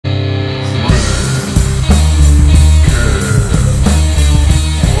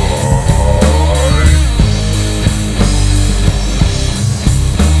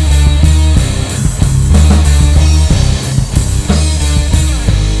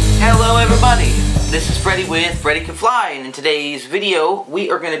this is Freddy with Freddy Can Fly, and in today's video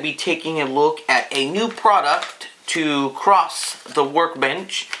we are going to be taking a look at a new product to cross the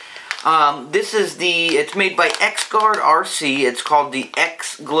workbench. It's made by XGlow. It's called the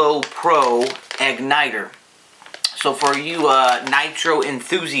XGlow Pro Ignitor. So for you nitro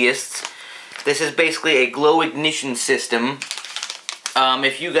enthusiasts, this is basically a glow ignition system.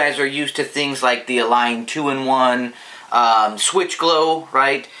 If you guys are used to things like the Align 2-in-1 switch glow,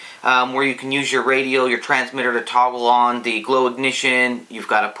 right? Where you can use your radio, your transmitter to toggle on the glow ignition. You've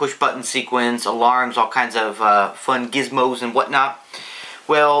got a push button sequence, alarms, all kinds of fun gizmos and whatnot.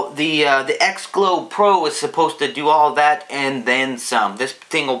 Well, the XGlow Pro is supposed to do all that and then some. This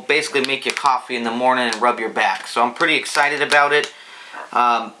thing will basically make you coffee in the morning and rub your back. So I'm pretty excited about it.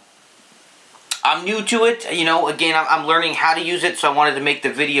 I'm new to it, you know, again, I'm learning how to use it, so I wanted to make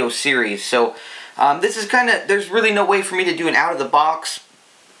the video series. So this is kind of, there's really no way for me to do an out-of-the-box.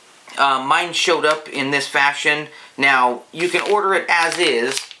 Mine showed up in this fashion. Now, you can order it as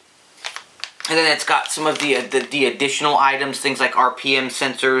is, and then it's got some of the additional items, things like RPM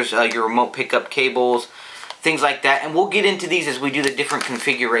sensors, your remote pickup cables, things like that. And we'll get into these as we do the different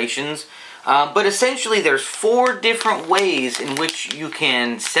configurations. But essentially, there's 4 different ways in which you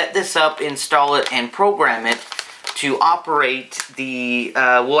can set this up, install it, and program it to operate the,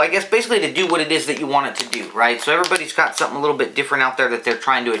 well, I guess basically to do what it is that you want it to do, right? So everybody's got something a little bit different out there that they're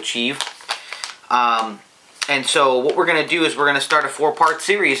trying to achieve. And so what we're going to do is we're going to start a 4-part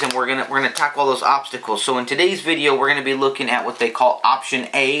series, and we're going to tackle all those obstacles. So in today's video, we're going to be looking at what they call Option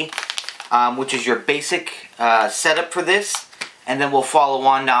A, which is your basic setup for this. And then we'll follow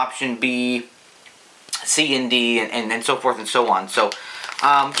on to Option B, C, and D, and so forth and so on. So,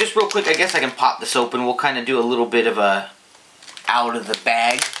 just real quick, I guess I can pop this open. We'll kind of do a little bit of a out of the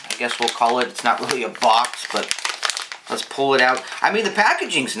bag, I guess we'll call it. It's not really a box, but let's pull it out. I mean, the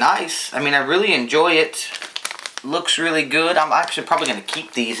packaging's nice. I mean, I really enjoy it. Looks really good. I'm actually probably going to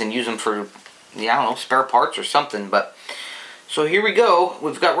keep these and use them for, yeah, I don't know, spare parts or something. But so here we go.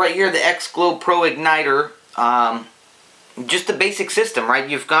 We've got right here the XGlow Pro Ignitor. Just the basic system, right?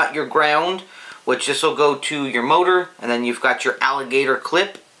 You've got your ground, which this will go to your motor, and then you've got your alligator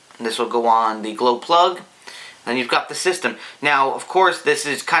clip, and this will go on the glow plug. Then you've got the system. Now, of course, this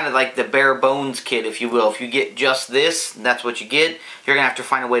is kind of like the bare bones kit, if you will. If you get just this, that's what you get. You're going to have to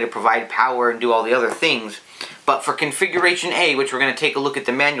find a way to provide power and do all the other things. But for configuration A, which we're going to take a look at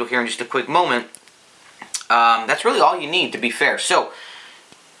the manual here in just a quick moment, that's really all you need, to be fair. So,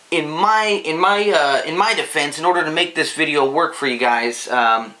 in my defense, in order to make this video work for you guys,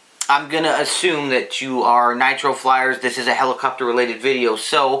 I'm gonna assume that you are nitro flyers. This is a helicopter related video,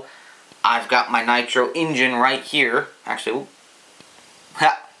 so I've got my nitro engine right here. Actually,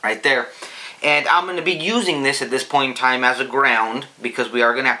 right there. And I'm gonna be using this at this point in time as a ground, because we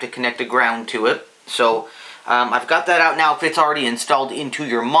are gonna have to connect a ground to it. So I've got that out now. If it's already installed into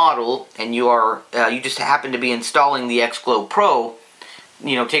your model, and you just happen to be installing the XGlow Pro,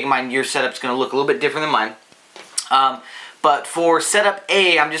 you know, taking mine, your setup's going to look a little bit different than mine. But for setup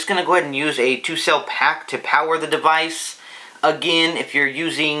A, I'm just going to go ahead and use a 2-cell pack to power the device. Again, if you're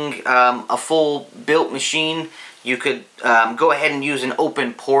using a full built machine, you could go ahead and use an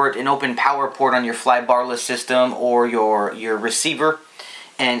open port, an open power port on your fly barless system or your receiver,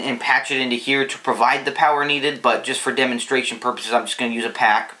 and patch it into here to provide the power needed. But just for demonstration purposes, I'm just going to use a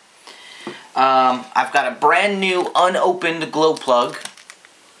pack. I've got a brand new unopened glow plug.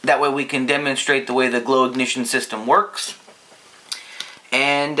 That way we can demonstrate the way the glow ignition system works.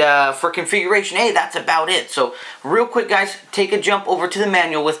 And for configuration A, that's about it. So real quick, guys, take a jump over to the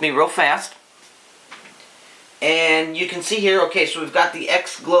manual with me real fast. And you can see here, okay, so we've got the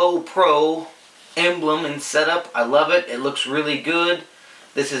XGlow Pro emblem and setup. I love it. It looks really good.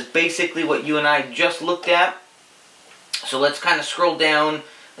 This is basically what you and I just looked at. So let's kind of scroll down.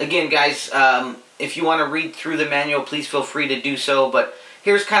 Again, guys, if you want to read through the manual, please feel free to do so. But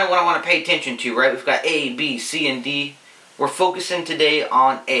here's kind of what I want to pay attention to, right? We've got A, B, C, and D. We're focusing today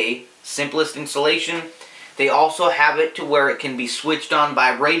on A, simplest installation. They also have it to where it can be switched on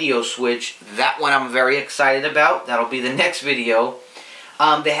by radio switch. That one I'm very excited about. That'll be the next video.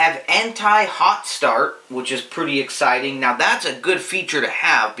 They have anti-hot start, which is pretty exciting. Now that's a good feature to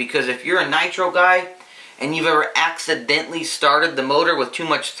have, because if you're a nitro guy and you've ever accidentally started the motor with too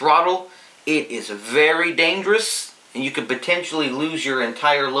much throttle, it is very dangerous. And you could potentially lose your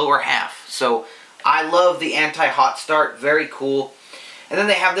entire lower half. So I love the anti-hot start, very cool. And then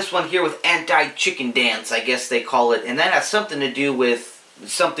they have this one here with anti-chicken dance, I guess they call it. And that has something to do with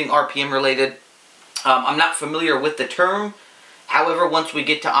something RPM related. I'm not familiar with the term. However, once we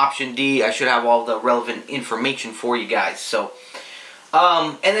get to option D, I should have all the relevant information for you guys. So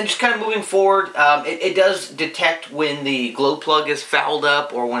And then just kind of moving forward, it does detect when the glow plug is fouled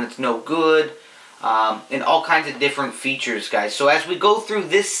up or when it's no good, and all kinds of different features, guys. So as we go through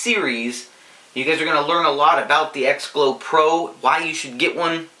this series, you guys are going to learn a lot about the XGlow Pro, why you should get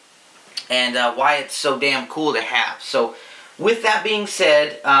one, and why it's so damn cool to have. So with that being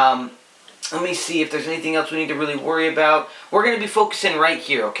said, let me see if there's anything else we need to really worry about. We're going to be focusing right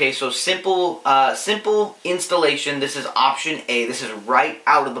here, okay? So simple installation. This is option A. This is right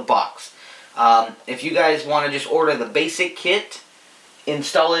out of the box. If you guys want to just order the basic kit,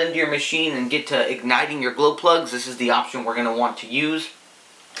 install it into your machine, and get to igniting your glow plugs, this is the option we're going to want to use.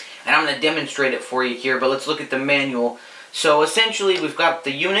 And I'm going to demonstrate it for you here, but let's look at the manual. So essentially, we've got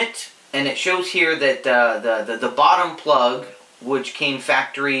the unit, and it shows here that the bottom plug, which came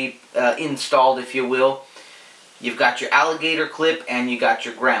factory installed, if you will. You've got your alligator clip and you got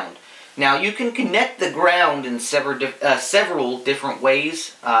your ground. Now you can connect the ground in several different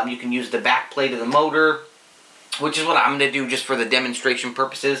ways. You can use the back plate of the motor, which is what I'm going to do just for the demonstration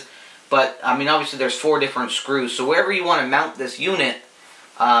purposes. But I mean, obviously there's 4 different screws, so wherever you want to mount this unit,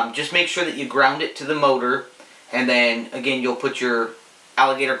 just make sure that you ground it to the motor, and then again you'll put your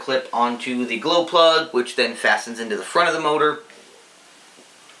alligator clip onto the glow plug, which then fastens into the front of the motor.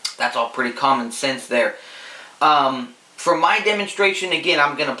 That's all pretty common sense there. For my demonstration, again,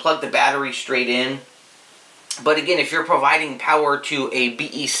 I'm going to plug the battery straight in. But again, if you're providing power to a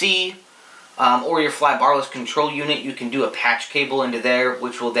BEC or your fly barless control unit, you can do a patch cable into there,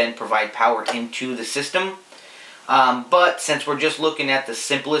 which will then provide power into the system. But since we're just looking at the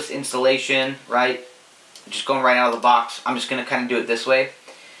simplest installation, right, just going right out of the box, I'm just going to kind of do it this way.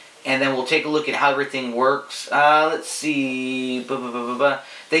 And then we'll take a look at how everything works. Let's see.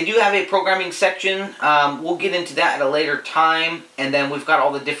 They do have a programming section. We'll get into that at a later time. And then we've got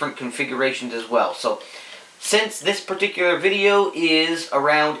all the different configurations as well. So since this particular video is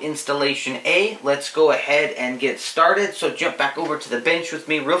around installation A, let's go ahead and get started. So jump back over to the bench with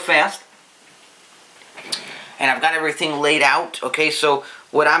me real fast. And I've got everything laid out. Okay, so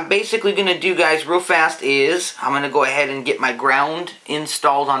what I'm basically going to do, guys, real fast is I'm going to go ahead and get my ground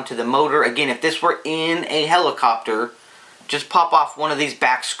installed onto the motor. Again, if this were in a helicopter, just pop off one of these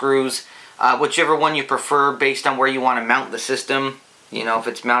back screws, whichever one you prefer based on where you want to mount the system. You know, if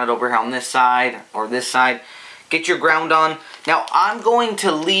it's mounted over here on this side or this side, get your ground on. Now, I'm going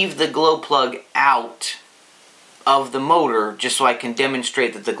to leave the glow plug out of the motor just so I can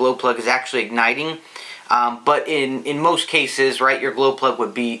demonstrate that the glow plug is actually igniting. But in most cases, right, your glow plug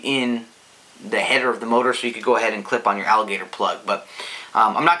would be in the header of the motor, so you could go ahead and clip on your alligator plug. But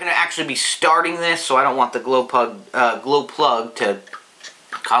I'm not going to actually be starting this, so I don't want the glow plug to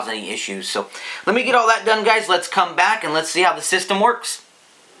cause any issues. So let me get all that done, guys. Let's come back and let's see how the system works.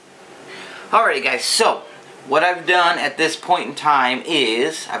 Alrighty, guys. So what I've done at this point in time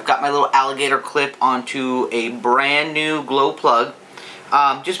is I've got my little alligator clip onto a brand new glow plug.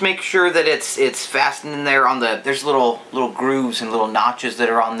 Just make sure that it's fastened in there on the, there's little grooves and little notches that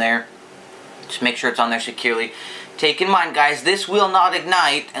are on there. Just make sure it's on there securely. Take in mind, guys, this will not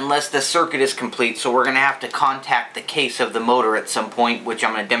ignite unless the circuit is complete, so we're going to have to contact the case of the motor at some point, which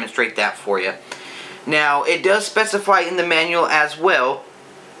I'm going to demonstrate that for you. Now, it does specify in the manual as well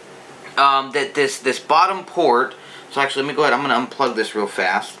that this bottom port, so actually let me go ahead, I'm going to unplug this real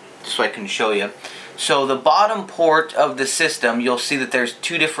fast just so I can show you. So the bottom port of the system, you'll see that there's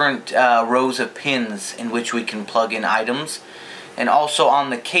 2 different rows of pins in which we can plug in items. And also on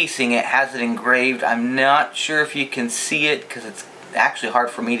the casing, it has it engraved. I'm not sure if you can see it because it's actually hard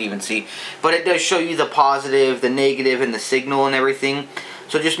for me to even see. But it does show you the positive, the negative, and the signal and everything.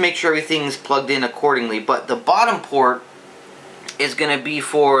 So just make sure everything's plugged in accordingly. But the bottom port is going to be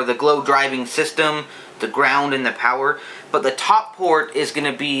for the glow driving system, the ground, and the power. But the top port is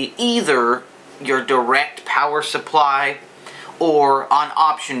going to be either your direct power supply, or on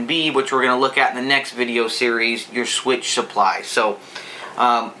option B, which we're going to look at in the next video series, your switch supply. So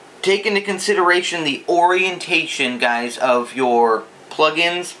take into consideration the orientation, guys, of your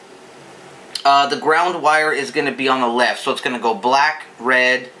plugins. The ground wire is going to be on the left, so it's going to go black,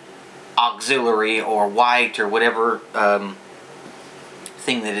 red, auxiliary, or white, or whatever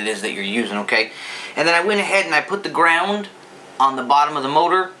thing that it is that you're using, okay? And then I went ahead and I put the ground on the bottom of the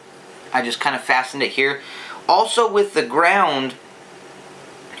motor. I just kind of fastened it here. Also with the ground,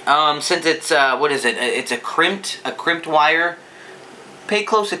 since it's what is it? It's a crimped wire. Pay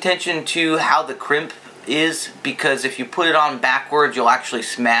close attention to how the crimp is, because if you put it on backwards, you'll actually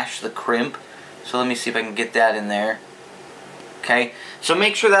smash the crimp. So let me see if I can get that in there. Okay, so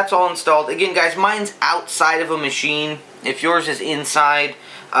make sure that's all installed. Again, guys, mine's outside of a machine. If yours is inside,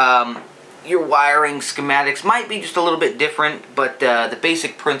 your wiring schematics might be just a little bit different, but the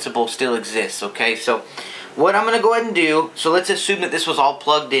basic principle still exists, okay? So what I'm going to go ahead and do, so let's assume that this was all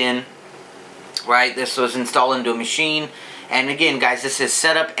plugged in, right? This was installed into a machine. And again, guys, this is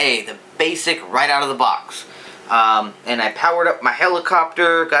setup A, the basic right out of the box. And I powered up my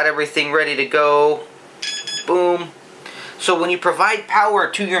helicopter, got everything ready to go. Boom. So when you provide power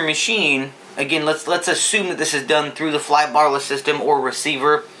to your machine, again, let's assume that this is done through the fly-barless system or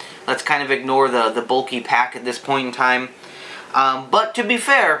receiver. Let's kind of ignore the bulky pack at this point in time. But to be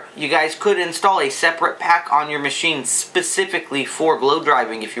fair, you guys could install a separate pack on your machine specifically for glow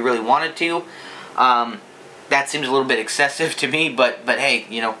driving if you really wanted to. That seems a little bit excessive to me, but hey,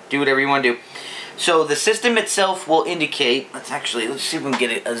 you know, do whatever you want to do. So the system itself will indicate, let's see if we can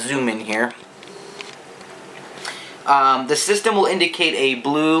get a zoom in here. The system will indicate a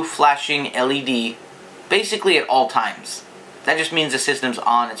blue flashing LED basically at all times. That just means the system's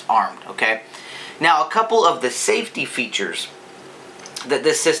on, it's armed, okay? Now, a couple of the safety features that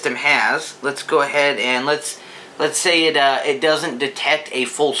this system has, let's go ahead and let's say it doesn't detect a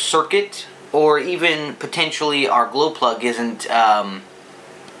full circuit, or even potentially our glow plug isn't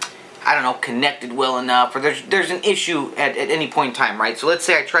I don't know, connected well enough, or there's an issue at any point in time, right? So let's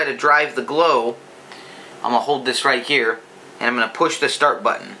say I try to drive the glow. I'm going to hold this right here, and I'm going to push the start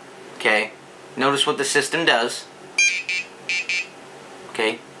button, okay? Notice what the system does,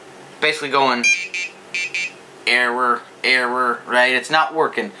 okay? Basically going, error, error, right? It's not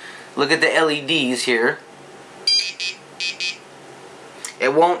working. Look at the LEDs here.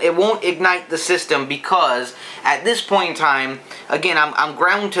 It won't ignite the system because at this point in time, again, I'm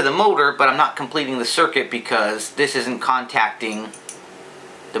ground to the motor, but I'm not completing the circuit because this isn't contacting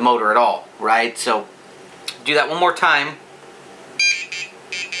the motor at all, right? So do that one more time.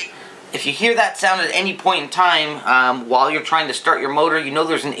 If you hear that sound at any point in time while you're trying to start your motor, you know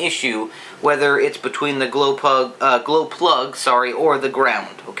there's an issue, whether it's between the glow plug, or the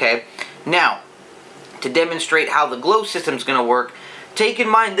ground, okay? Now, to demonstrate how the glow system's going to work, take in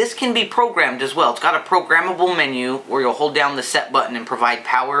mind this can be programmed as well. It's got a programmable menu where you'll hold down the set button and provide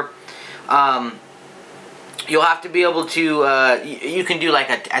power. You'll have to be able to, you can do like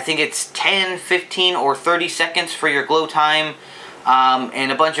I think it's 10, 15, or 30 seconds for your glow time,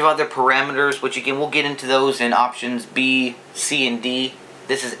 and a bunch of other parameters, which again, we'll get into those in options B, C, and D.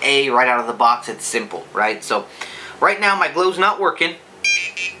 This is A right out of the box. It's simple, right? So right now my glow's not working,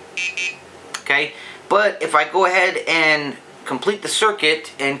 okay? But if I go ahead and complete the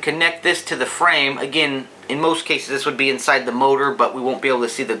circuit and connect this to the frame, again, in most cases this would be inside the motor, but we won't be able to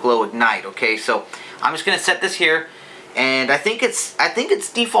see the glow ignite, okay? So I'm just going to set this here, and I think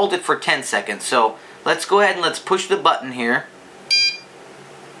it's defaulted for 10 seconds. So let's go ahead and let's push the button here.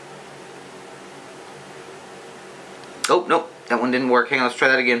 Oh, nope, that one didn't work. Hang on, let's try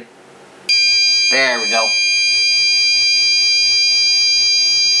that again. There we go.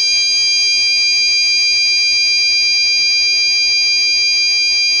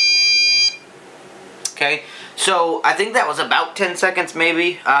 Okay, so I think that was about 10 seconds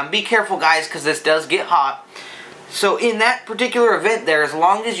maybe. Be careful, guys, because this does get hot. So in that particular event there, as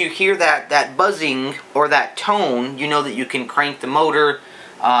long as you hear that buzzing or that tone, you know that you can crank the motor.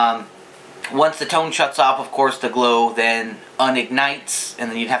 Once the tone shuts off, of course, the glow then unignites,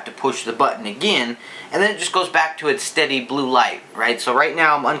 and then you'd have to push the button again, and then it just goes back to its steady blue light, right? So right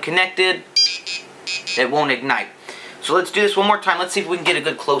now I'm unconnected. It won't ignite. So let's do this one more time. Let's see if we can get a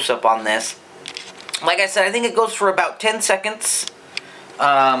good close-up on this. Like I said, I think it goes for about 10 seconds.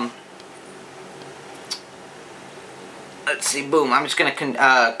 Let's see, boom. I'm just going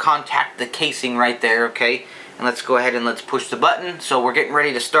to contact the casing right there, okay? And let's go ahead and let's push the button. So we're getting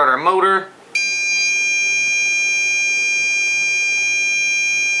ready to start our motor.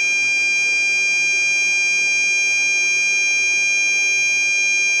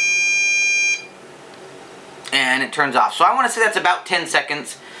 And it turns off. So I want to say that's about 10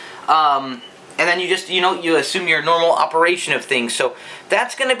 seconds. And then you just, you assume your normal operation of things. So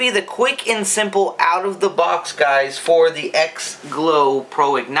that's going to be the quick and simple out-of-the-box, guys, for the XGlow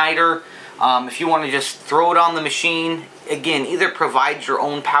Pro Igniter. If you want to just throw it on the machine, again, either provide your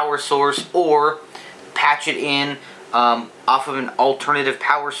own power source or patch it in off of an alternative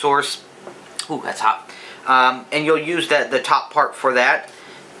power source. Ooh, that's hot. And you'll use the top part for that.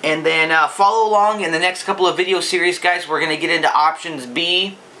 And then follow along in the next couple of video series, guys. We're going to get into options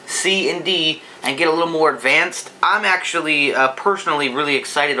B, C, and D and get a little more advanced. I'm actually personally really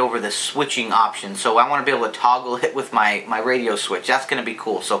excited over the switching option, so I want to be able to toggle it with my radio switch. That's going to be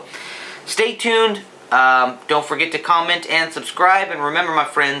cool. So stay tuned. Don't forget to comment and subscribe, and remember, my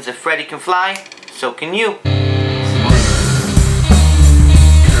friends, if Freddy can fly, so can you.